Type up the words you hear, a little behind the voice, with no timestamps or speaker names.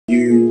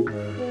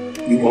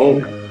you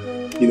own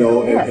it, you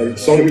know, and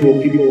so many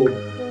people,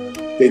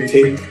 they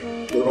take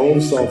their own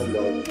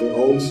self-love, their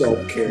own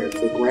self-care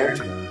for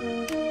granted,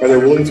 and they're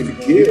willing to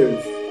give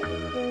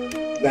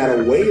that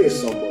away to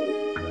somebody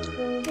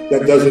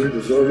that doesn't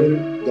deserve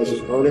it,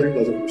 doesn't earn it,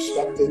 doesn't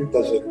respect it,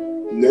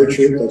 doesn't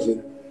nurture it,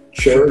 doesn't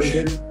cherish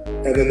it,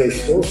 and then they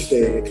still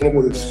stay and come up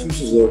with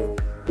excuses of,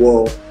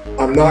 well,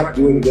 I'm not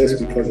doing this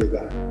because of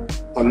that.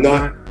 I'm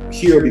not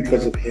here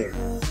because of him,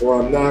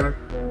 or I'm not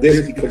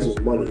this because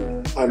of money.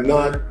 I'm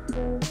not,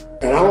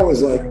 and I'm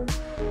always like,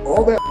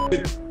 all that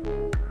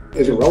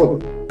is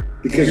irrelevant,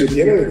 because at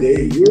the end of the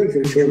day, you're in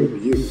control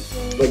of you.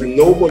 Like,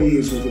 nobody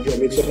is in control. I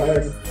mean, so if I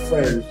have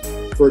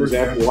friends, for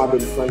example, I've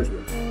been friends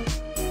with,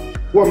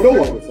 who I'm no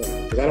longer friends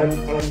with, because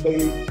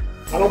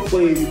I don't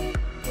play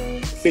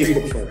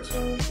Facebook friends.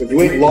 If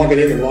you ain't logging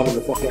in and logging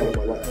the fuck out of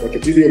my life, like,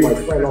 it's either you're my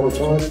friend all the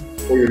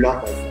time or you're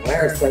not my friend. I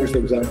have friends, for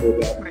example,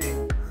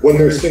 that when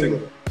they're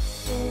single,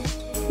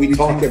 we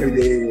talk every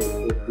day,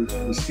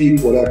 we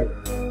speak, whatever.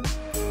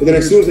 But then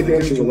as soon as they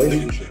get into a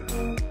relationship,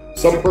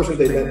 some person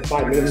they met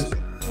 5 minutes ago,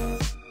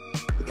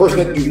 the person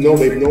that you know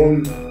they've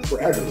known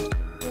forever,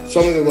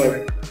 suddenly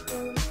they're like,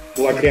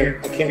 well, I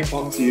can't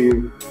talk to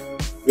you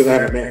because I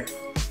have a man.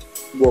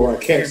 Well, I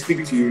can't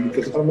speak to you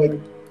because I'm like,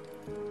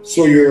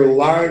 so you're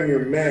allowing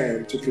your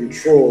man to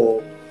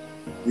control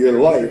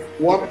your life.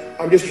 Well,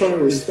 I'm just trying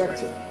to respect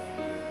him.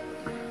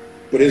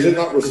 But is it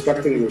not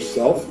respecting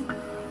yourself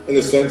in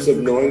the sense of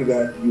knowing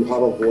that you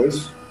have a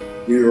voice,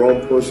 you're your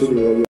own person,